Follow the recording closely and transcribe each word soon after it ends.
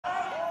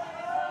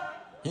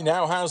He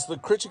now has the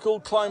critical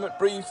climate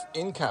brief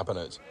in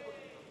Cabinet.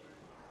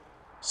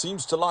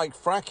 Seems to like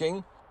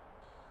fracking,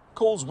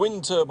 calls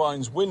wind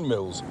turbines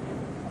windmills,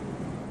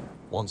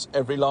 wants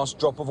every last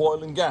drop of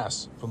oil and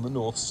gas from the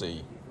North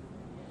Sea.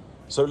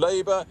 So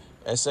Labour,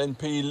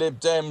 SNP, Lib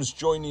Dems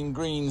joining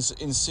Greens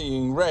in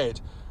seeing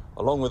red,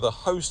 along with a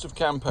host of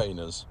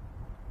campaigners.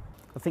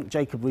 I think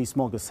Jacob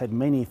Rees-Mogg has said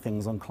many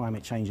things on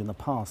climate change in the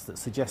past that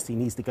suggest he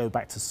needs to go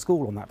back to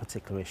school on that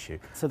particular issue.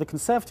 So the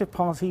Conservative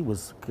Party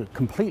was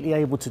completely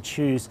able to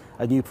choose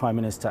a new Prime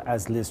Minister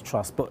as Liz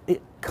Truss, but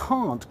it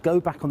can't go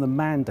back on the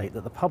mandate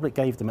that the public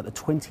gave them at the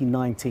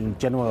 2019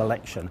 general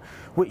election,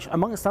 which,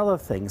 amongst other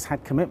things,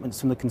 had commitments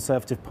from the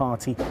Conservative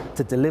Party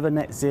to deliver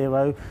net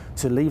zero,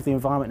 to leave the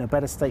environment in a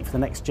better state for the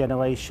next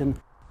generation.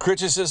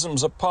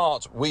 Criticisms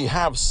apart, we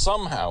have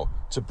somehow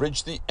to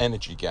bridge the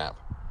energy gap.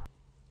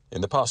 In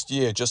the past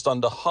year, just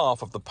under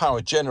half of the power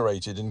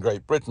generated in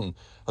Great Britain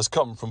has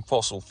come from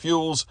fossil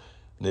fuels,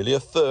 nearly a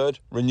third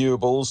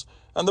renewables,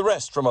 and the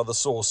rest from other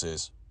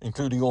sources,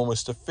 including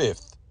almost a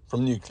fifth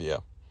from nuclear.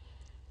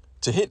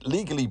 To hit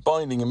legally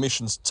binding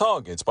emissions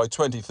targets by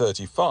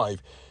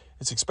 2035,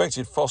 it's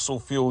expected fossil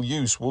fuel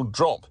use will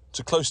drop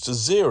to close to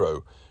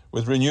zero,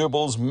 with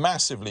renewables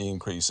massively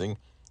increasing,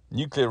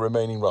 nuclear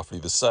remaining roughly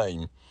the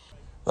same.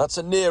 That's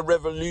a near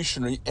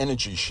revolutionary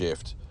energy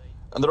shift.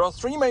 And there are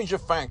three major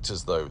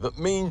factors, though, that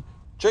mean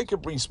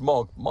Jacob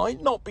Rees-Mogg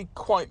might not be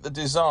quite the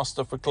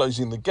disaster for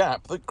closing the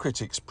gap that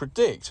critics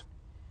predict.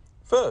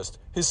 First,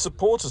 his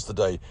supporters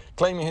today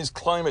claiming his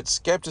climate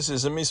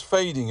scepticism is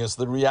fading as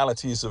the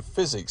realities of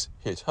physics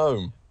hit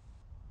home.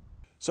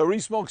 So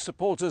Rees-Mogg's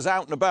supporters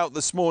out and about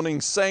this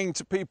morning saying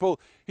to people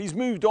he's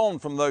moved on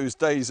from those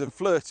days of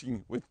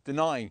flirting with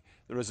denying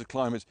there is a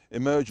climate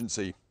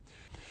emergency.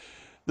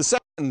 The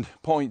second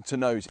point to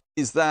note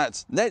is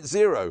that net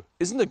zero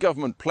isn't a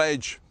government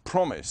pledge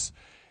promise,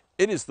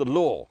 it is the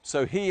law,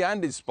 so he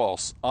and his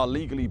boss are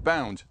legally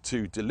bound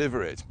to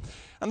deliver it.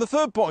 And the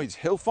third point,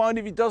 he'll find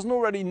if he doesn't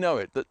already know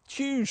it, that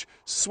huge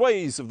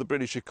swathes of the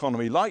British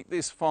economy, like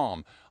this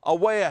farm, are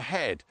way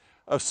ahead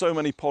of so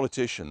many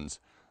politicians.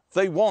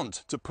 They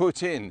want to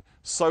put in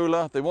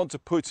solar, they want to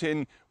put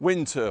in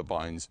wind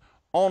turbines,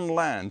 on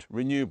land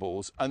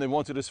renewables, and they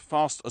want it as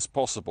fast as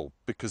possible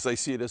because they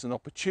see it as an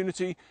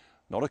opportunity,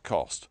 not a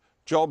cost.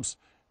 Jobs,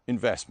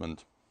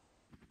 investment.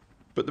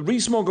 But the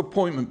Rees-Mogg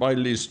appointment by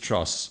Liz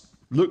Truss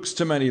looks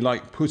to many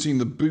like putting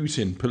the boot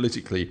in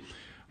politically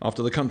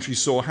after the country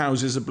saw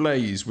houses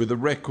ablaze with a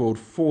record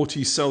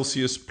 40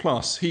 Celsius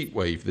plus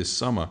heatwave this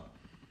summer.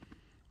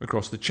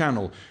 Across the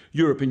Channel,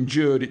 Europe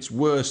endured its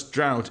worst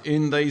drought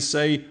in, they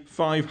say,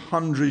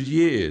 500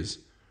 years.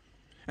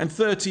 And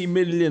 30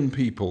 million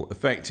people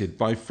affected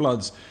by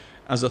floods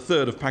as a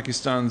third of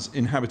Pakistan's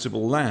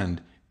inhabitable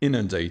land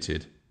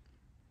inundated.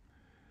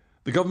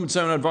 The government's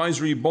own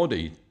advisory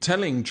body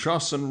telling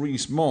Truss and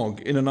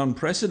Rees-Mogg in an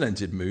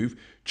unprecedented move,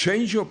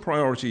 change your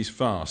priorities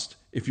fast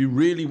if you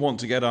really want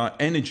to get our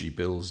energy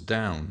bills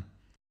down.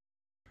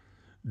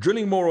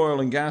 Drilling more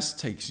oil and gas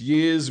takes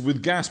years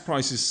with gas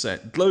prices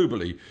set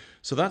globally,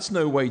 so that's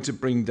no way to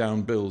bring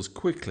down bills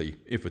quickly,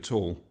 if at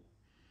all.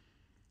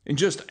 In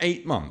just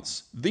 8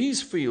 months,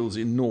 these fields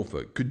in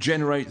Norfolk could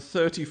generate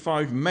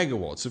 35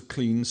 megawatts of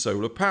clean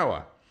solar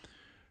power.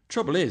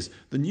 Trouble is,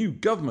 the new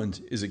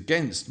government is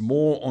against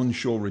more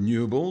onshore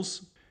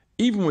renewables.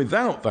 Even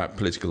without that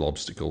political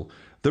obstacle,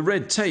 the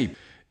red tape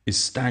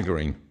is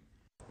staggering.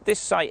 This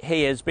site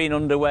here has been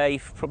underway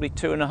for probably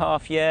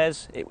 2.5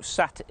 years. It was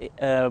sat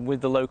with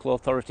the local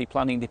authority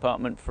planning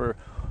department for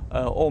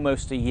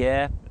almost a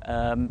year.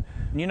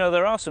 You know,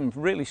 there are some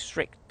really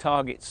strict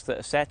targets that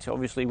are set.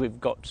 Obviously, we've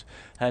got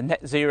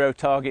net zero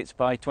targets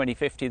by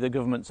 2050, the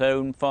government's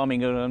own.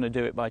 Farming are going to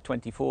do it by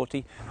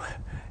 2040.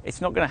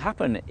 It's not going to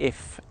happen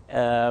if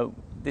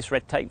this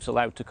red tape's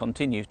allowed to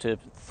continue to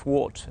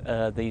thwart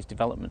these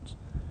developments.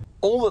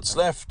 All that's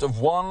left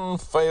of one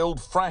failed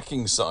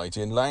fracking site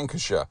in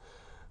Lancashire.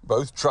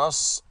 Both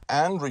Truss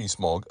and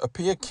Rees-Mogg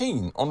appear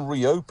keen on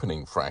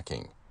reopening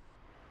fracking.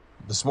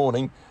 This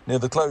morning, near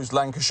the closed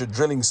Lancashire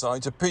drilling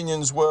site,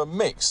 opinions were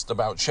mixed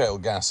about shale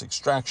gas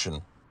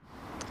extraction.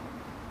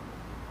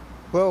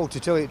 Well, to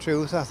tell you the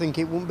truth, I think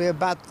it wouldn't be a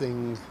bad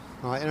thing.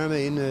 Right, you know what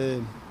I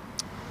mean?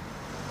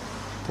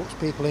 Puts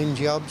people in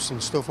jobs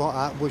and stuff like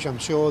that, which I'm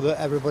sure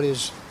that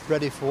everybody's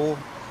ready for.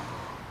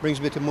 Brings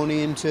a bit of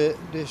money into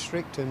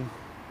district and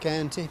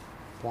county.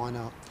 Why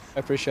not? I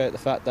appreciate the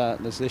fact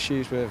that there's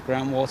issues with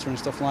groundwater and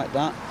stuff like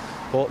that,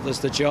 but there's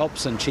the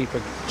jobs and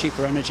cheaper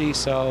energy,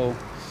 so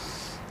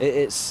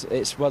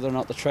it's whether or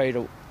not the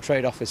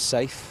trade-off is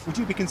safe. Would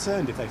you be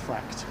concerned if they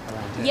fracked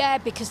around here? Yeah,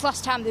 because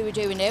last time they were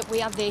doing it, we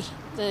had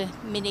the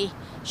mini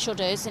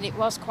shudders, and it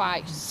was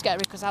quite scary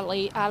because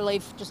I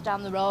live just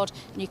down the road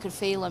and you could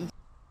feel them.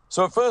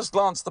 So at first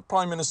glance, the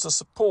Prime Minister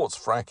supports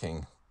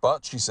fracking,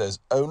 but she says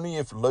only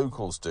if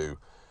locals do.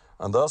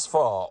 And thus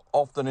far,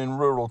 often in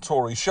rural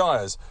Tory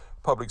shires,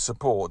 public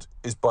support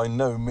is by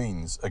no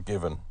means a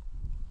given.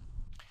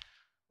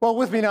 Well,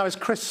 with me now is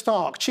Chris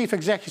Stark, Chief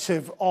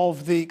Executive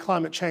of the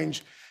Climate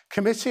Change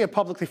committee, a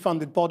publicly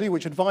funded body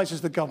which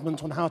advises the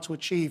government on how to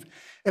achieve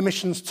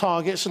emissions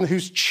targets and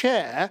whose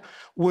chair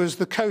was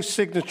the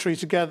co-signatory,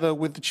 together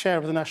with the chair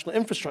of the National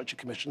Infrastructure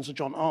Commission, Sir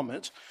John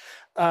Armitt,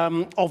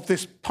 of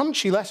this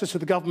punchy letter to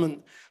the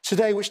government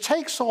today, which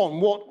takes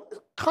on what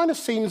kind of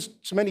seems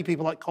to many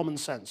people like common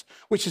sense,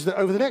 which is that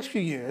over the next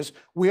few years,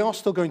 we are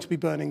still going to be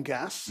burning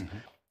gas.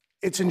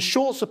 It's in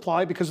short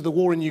supply because of the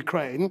war in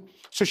Ukraine.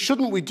 So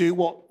shouldn't we do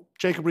what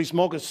Jacob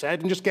Rees-Mogg has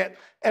said and just get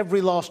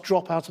every last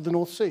drop out of the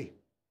North Sea?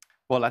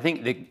 Well, I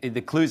think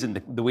the clues in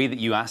the way that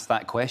you asked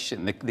that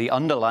question, the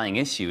underlying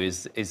issue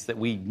is that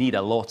we need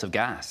a lot of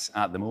gas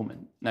at the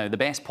moment. Now, the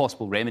best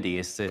possible remedy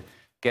is to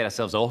get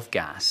ourselves off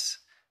gas,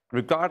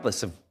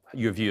 regardless of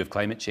your view of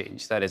climate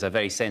change. That is a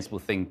very sensible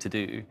thing to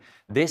do.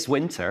 This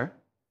winter,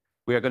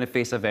 we are going to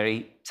face a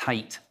very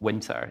tight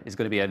winter. It's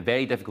going to be a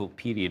very difficult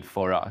period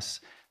for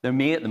us. There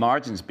may at the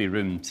margins be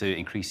room to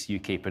increase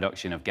UK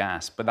production of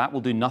gas, but that will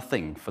do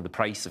nothing for the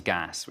price of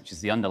gas, which is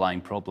the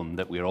underlying problem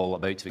that we're all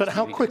about to experience. But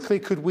how quickly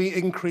could we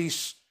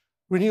increase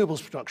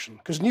renewables production?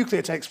 Because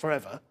nuclear takes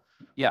forever.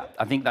 Yeah,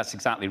 I think that's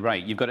exactly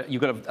right. You've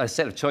got a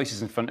set of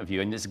choices in front of you,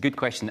 and it's a good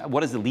question.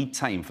 What is the lead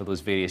time for those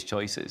various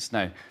choices?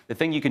 Now, the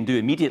thing you can do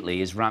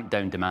immediately is ramp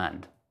down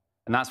demand.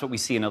 And that's what we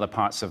see in other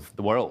parts of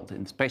the world,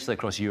 and especially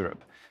across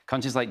Europe.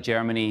 Countries like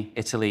Germany,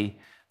 Italy,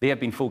 they have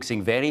been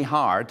focusing very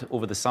hard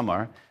over the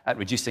summer at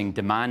reducing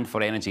demand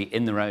for energy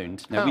in the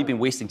round. Now, we've been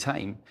wasting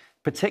time,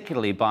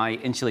 particularly by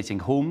insulating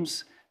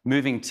homes,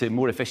 moving to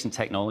more efficient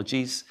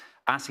technologies,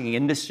 asking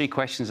industry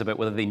questions about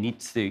whether they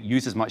need to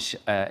use as much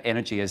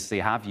energy as they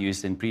have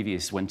used in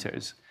previous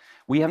winters.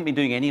 We haven't been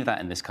doing any of that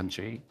in this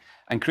country.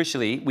 And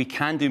crucially, we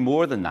can do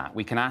more than that.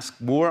 We can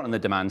ask more on the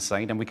demand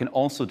side, and we can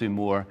also do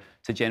more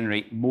to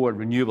generate more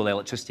renewable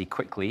electricity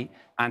quickly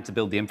and to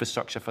build the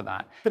infrastructure for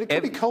that. But it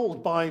could be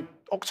cold by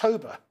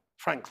October,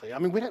 frankly. I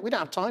mean, we don't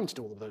have time to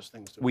do all of those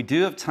things, do we? We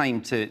do have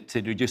time to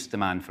reduce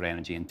demand for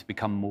energy and to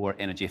become more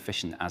energy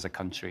efficient as a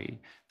country.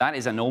 That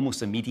is an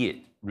almost immediate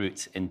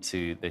route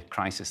into the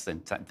crisis,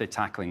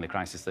 tackling the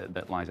crisis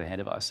that lies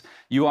ahead of us.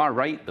 You are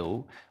right,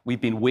 though.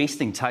 We've been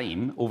wasting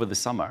time over the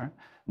summer,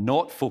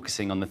 not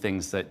focusing on the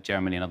things that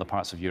Germany and other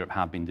parts of Europe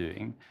have been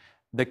doing.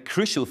 The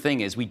crucial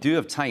thing is we do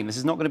have time. This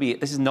is not going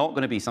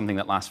to be something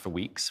that lasts for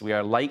weeks. We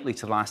are likely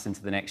to last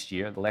into the next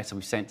year. The letter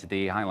we've sent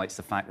today highlights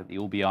the fact that the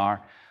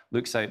OBR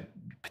looks out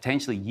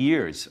potentially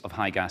years of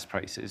high gas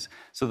prices.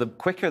 So the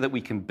quicker that we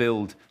can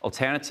build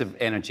alternative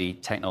energy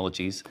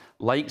technologies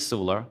like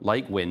solar,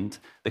 like wind,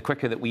 the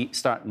quicker that we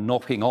start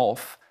knocking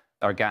off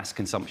our gas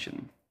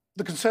consumption.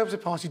 The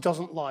Conservative Party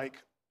doesn't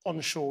like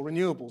onshore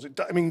renewables.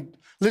 I mean,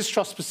 Liz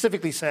Truss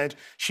specifically said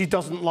she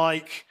doesn't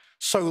like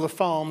solar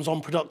farms on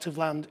productive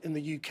land in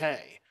the UK.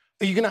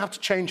 Are you going to have to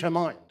change her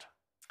mind?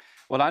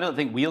 Well, I don't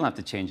think we'll have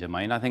to change our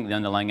mind. I think the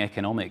underlying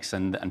economics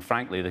and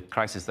frankly, the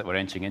crisis that we're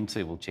entering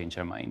into will change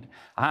her mind.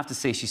 I have to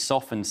say she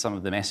softened some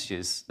of the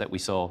messages that we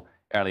saw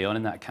early on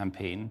in that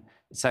campaign.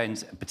 It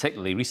sounds,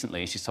 particularly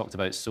recently, she's talked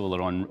about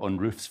solar on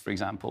roofs, for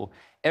example.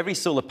 Every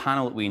solar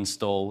panel that we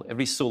install,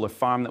 every solar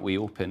farm that we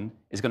open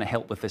is going to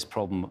help with this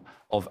problem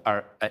of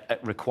our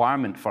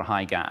requirement for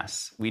high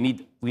gas. We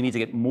need to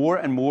get more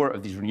and more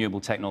of these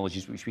renewable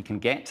technologies, which we can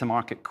get to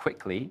market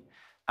quickly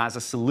as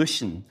a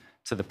solution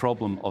to the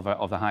problem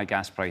of the high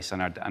gas price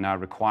and our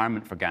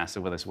requirement for gas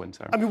over this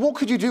winter. I mean, what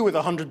could you do with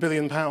 £100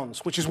 billion,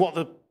 which is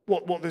what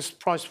this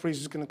price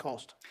freeze is going to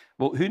cost?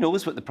 Well, who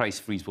knows what the price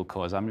freeze will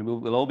cause? I mean,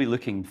 we'll all be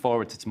looking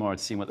forward to tomorrow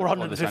to see what. Or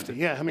 150,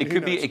 yeah. I mean,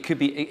 it could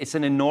be. It's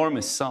an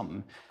enormous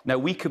sum. Now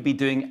we could be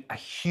doing a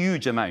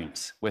huge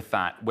amount with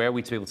that, were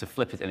we to be able to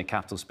flip it into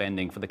capital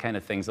spending for the kind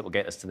of things that will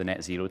get us to the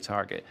net zero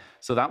target.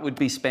 So that would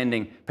be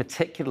spending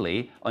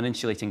particularly on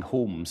insulating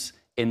homes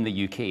in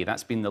the UK.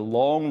 That's been the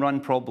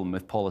long-run problem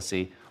with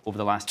policy over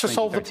the last 20, 30 years. To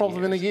solve the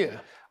problem in a year?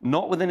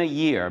 Not within a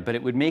year, but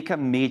it would make a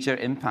major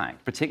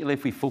impact, particularly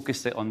if we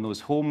focused it on those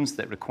homes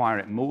that require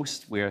it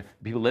most, where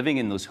people living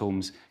in those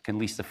homes can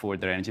least afford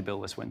their energy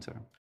bill this winter.